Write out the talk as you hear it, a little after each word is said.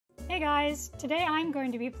guys, today I'm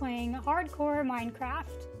going to be playing hardcore Minecraft.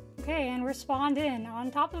 Okay, and we're spawned in on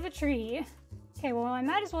top of a tree. Okay, well I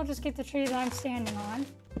might as well just get the tree that I'm standing on.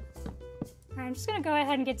 Alright, I'm just gonna go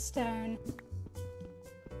ahead and get stone.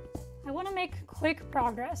 I want to make quick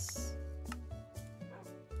progress.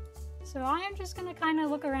 So I am just gonna kind of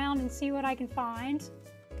look around and see what I can find.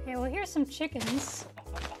 Okay, well here's some chickens.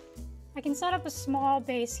 I can set up a small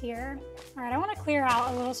base here. Alright, I want to clear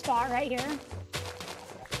out a little spot right here.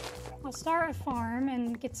 I'll start a farm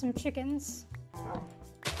and get some chickens. Oh,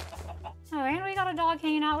 and we got a dog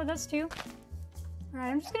hanging out with us too.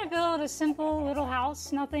 Alright, I'm just gonna build a simple little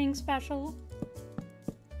house, nothing special.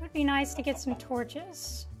 It would be nice to get some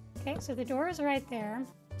torches. Okay, so the door is right there.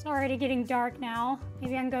 It's already getting dark now.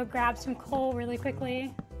 Maybe I can go grab some coal really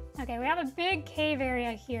quickly. Okay, we have a big cave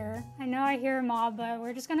area here. I know I hear a mob, but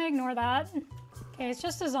we're just gonna ignore that. Okay, it's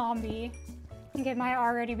just a zombie. I think it might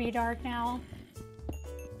already be dark now.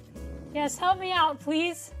 Yes, help me out,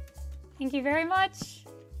 please. Thank you very much.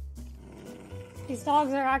 These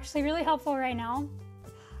dogs are actually really helpful right now.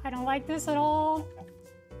 I don't like this at all.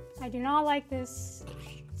 I do not like this.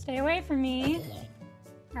 Stay away from me.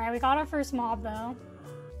 All right, we got our first mob though.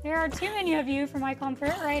 There are too many of you for my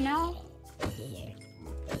comfort right now.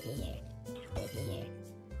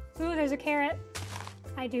 Ooh, there's a carrot.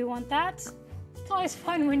 I do want that. It's always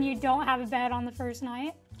fun when you don't have a bed on the first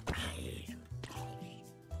night.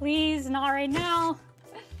 Please, not right now.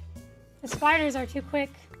 The spiders are too quick.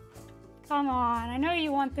 Come on, I know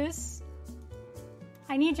you want this.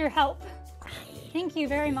 I need your help. Thank you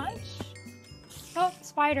very much. Oh,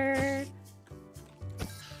 spider.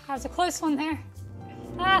 That was a close one there.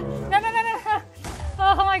 Ah, no.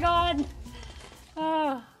 Oh my god.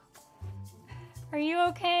 Oh. Are you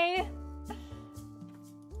okay?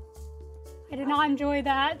 I did not enjoy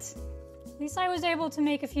that. At least I was able to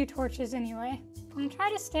make a few torches anyway. I'm gonna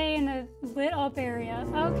try to stay in a lit up area.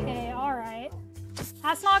 Okay, alright.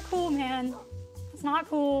 That's not cool, man. It's not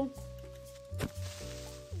cool.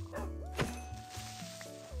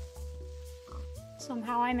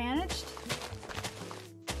 Somehow I managed.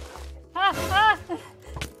 Ah!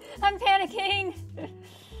 I'm panicking!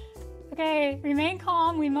 Okay, remain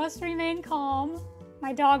calm. We must remain calm.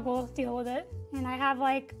 My dog will deal with it. And I have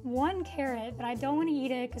like one carrot, but I don't want to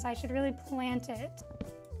eat it because I should really plant it.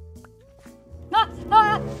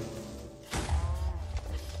 Ah!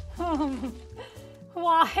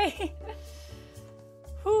 Why?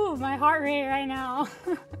 Whew, my heart rate right now.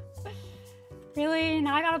 Really?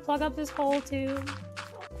 Now I gotta plug up this hole too.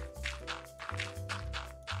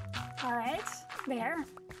 Alright, there.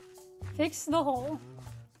 Fix the hole.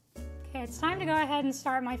 Okay, it's time to go ahead and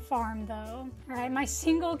start my farm though. Alright, my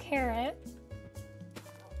single carrot.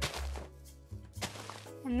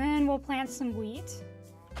 And then we'll plant some wheat.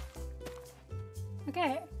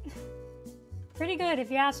 Okay. Pretty good if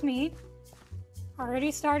you ask me.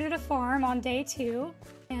 Already started a farm on day 2.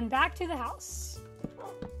 And back to the house.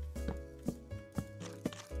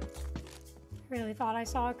 Really thought I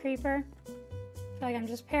saw a creeper. I feel like I'm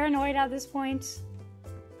just paranoid at this point.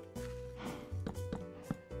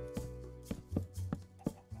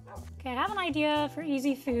 Okay, I have an idea for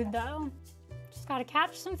easy food though. Just gotta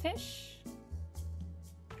catch some fish.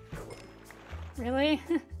 Really?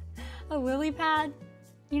 A lily pad?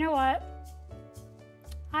 You know what?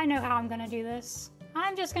 I know how I'm gonna do this.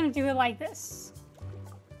 I'm just gonna do it like this.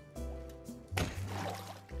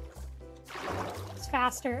 It's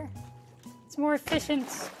faster. It's more efficient.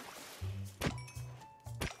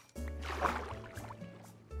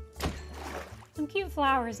 Some cute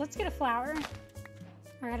flowers. Let's get a flower.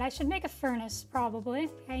 Alright, I should make a furnace, probably.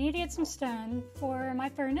 I need to get some stone for my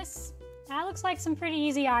furnace. That looks like some pretty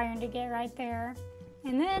easy iron to get right there.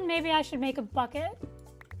 And then maybe I should make a bucket.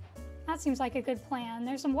 That seems like a good plan.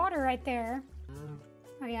 There's some water right there.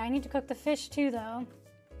 Oh yeah, I need to cook the fish too, though.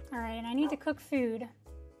 Alright, and I need to cook food.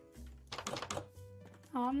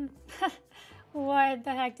 What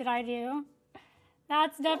the heck did I do?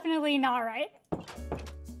 That's definitely not right.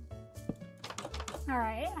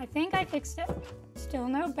 Alright, I think I fixed it. Still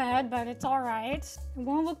no bed, but it's alright. It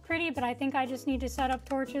won't look pretty, but I think I just need to set up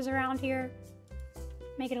torches around here.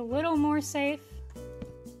 Make it a little more safe.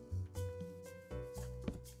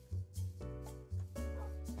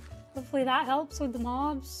 Hopefully that helps with the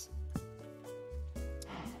mobs.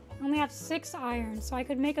 I only have 6 iron, so I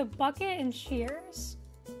could make a bucket and shears.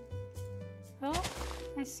 Oh,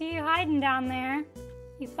 I see you hiding down there.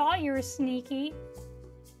 You thought you were sneaky.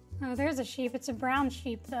 Oh, there's a sheep. It's a brown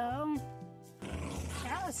sheep, though.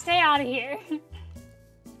 Yeah, stay out of here.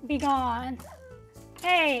 Be gone.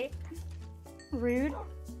 Hey! Rude.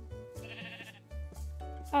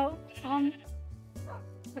 Oh,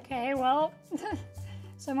 Okay, well,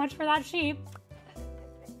 so much for that sheep.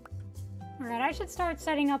 Alright, I should start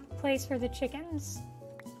setting up a place for the chickens.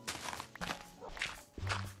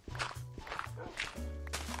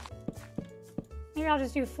 Maybe I'll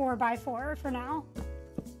just do 4x4 for now.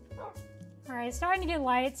 Alright, it's starting to get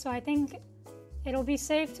light, so I think it'll be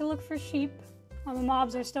safe to look for sheep while the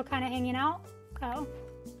mobs are still kind of hanging out. Oh.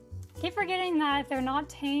 Keep forgetting that if they're not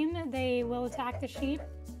tame, they will attack the sheep.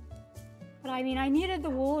 But I mean, I needed the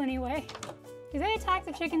wool anyway. Do they attack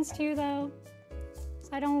the chickens too, though? So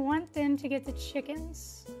I don't want them to get the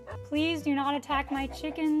chickens. Please do not attack my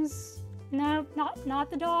chickens. No, not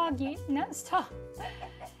the dog. No, stop.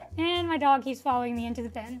 And my dog keeps following me into the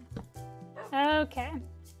pen. Okay.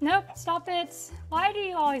 Nope, stop it. Why do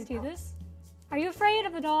you always do this? Are you afraid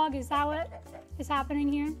of the dog? Is that what is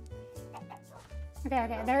happening here?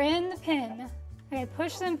 Okay, they're in the pen. Okay,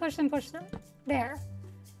 push them, push them, push them. There.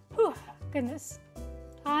 Whew, goodness.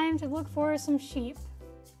 Time to look for some sheep.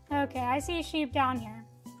 Okay, I see sheep down here.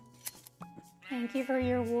 Thank you for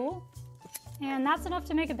your wool. And that's enough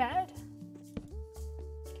to make a bed.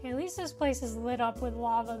 Okay, at least this place is lit up with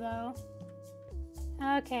lava, though.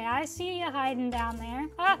 Okay, I see you hiding down there.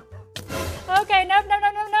 Ah! Okay, no,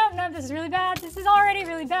 this is really bad. This is already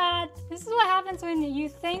really bad. This is what happens when you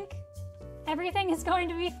think everything is going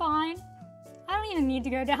to be fine. I don't even need to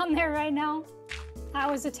go down there right now. That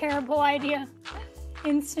was a terrible idea.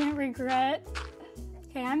 Instant regret.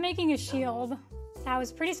 Okay, I'm making a shield. That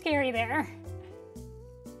was pretty scary there.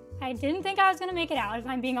 I didn't think I was gonna make it out, if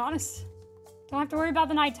I'm being honest. Don't have to worry about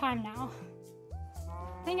the nighttime now.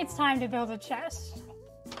 I think it's time to build a chest.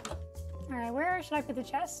 Alright, where should I put the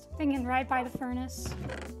chest? Thinking right by the furnace.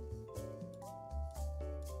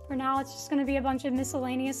 For now, it's just gonna be a bunch of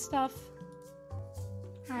miscellaneous stuff.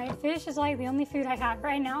 Alright, fish is like the only food I have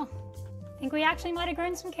right now. I think we actually might have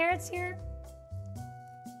grown some carrots here.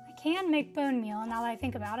 I can make bone meal now that I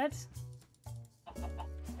think about it.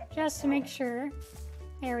 Just to make sure.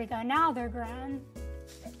 There we go, now they're grown.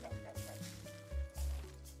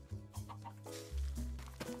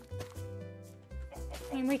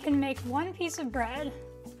 And we can make one piece of bread.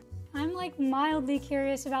 I'm like mildly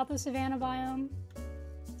curious about the savanna biome.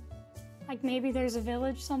 Like maybe there's a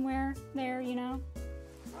village somewhere there, you know?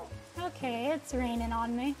 Okay, it's raining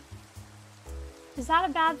on me. Is that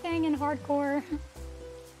a bad thing in hardcore?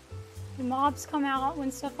 The mobs come out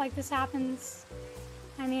when stuff like this happens.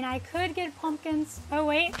 I mean, I could get pumpkins. Oh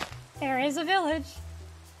wait, there is a village.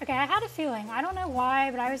 Okay, I had a feeling. I don't know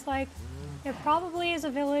why, but I was like, there probably is a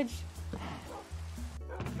village.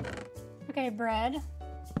 Okay, bread.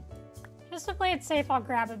 Just to play it safe, I'll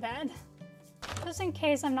grab a bed. Just in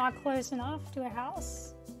case I'm not close enough to a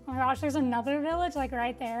house. Oh my gosh, there's another village, like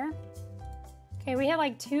right there. Okay, we have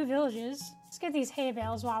like 2 villages. Let's get these hay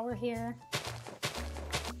bales while we're here.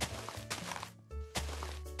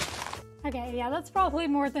 Okay, yeah, that's probably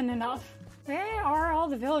more than enough. Where are all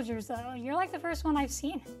the villagers, though? You're like the first one I've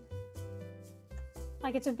seen.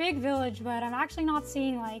 Like, it's a big village, but I'm actually not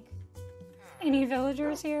seeing, like, any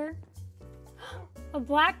villagers here. A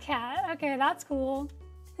black cat. Okay, that's cool.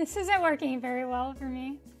 This isn't working very well for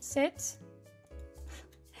me. Sit.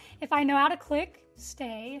 If I know how to click,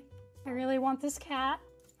 stay. I really want this cat.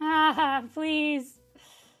 Ah, please.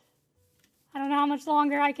 I don't know how much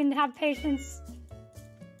longer I can have patience.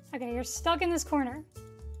 Okay, you're stuck in this corner.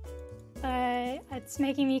 But it's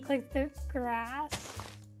making me click the grass.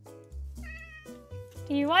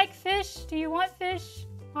 Do you like fish? Do you want fish?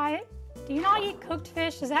 Why? Do you not eat cooked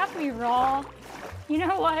fish? Does it have to be raw? You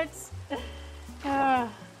know what?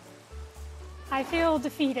 I feel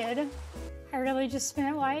defeated. I really just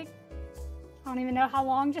spent like, I don't even know how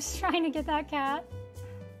long just trying to get that cat.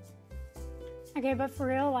 Okay, but for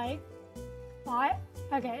real, like, what?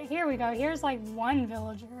 Okay, here we go. Here's like 1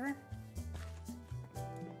 villager.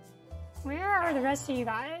 Where are the rest of you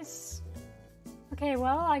guys? Okay,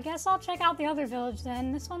 well, I guess I'll check out the other village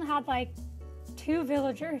then. This one had like 2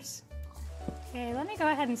 villagers. Okay, let me go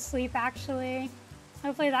ahead and sleep actually.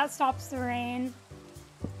 Hopefully that stops the rain.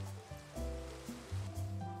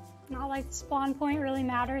 Not like the spawn point really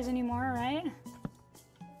matters anymore, right?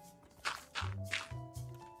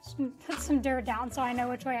 Just put some dirt down so I know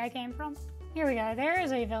which way I came from. Here we go, there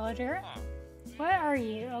is a villager. What are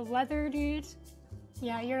you, a leather dude?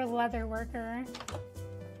 Yeah, you're a leather worker.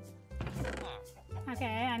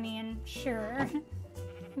 Okay, I mean, sure.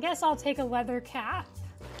 I guess I'll take a leather cap.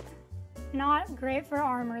 Not great for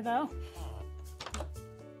armor, though.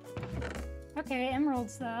 Okay,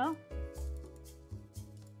 emeralds, though.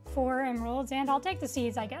 4 emeralds, and I'll take the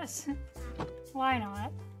seeds, I guess. Why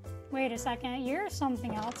not? Wait a second, you're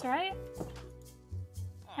something else, right?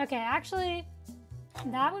 Okay, actually,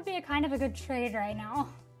 That would be a kind of a good trade right now.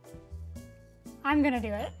 I'm gonna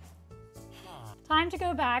do it. Time to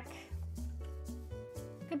go back.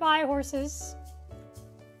 Goodbye, horses.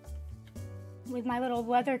 With my little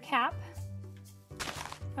leather cap.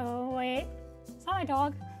 Oh, wait. Is that my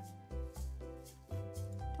dog?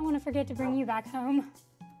 Don't want to forget to bring you back home.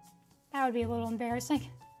 That would be a little embarrassing.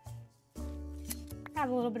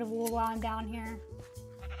 Grab a little bit of wool while I'm down here.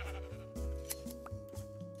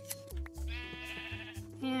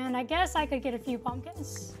 And I guess I could get a few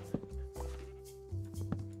pumpkins.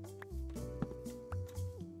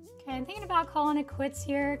 Okay, I'm thinking about calling it quits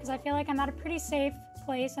here because I feel like I'm at a pretty safe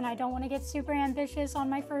place and I don't want to get super ambitious on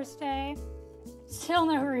my first day. Still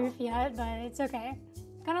no roof yet, but it's okay.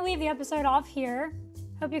 Gonna leave the episode off here.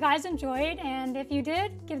 Hope you guys enjoyed, and if you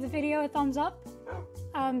did, give the video a thumbs up.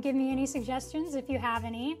 Give me any suggestions if you have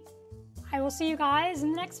any. I will see you guys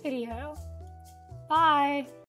in the next video. Bye!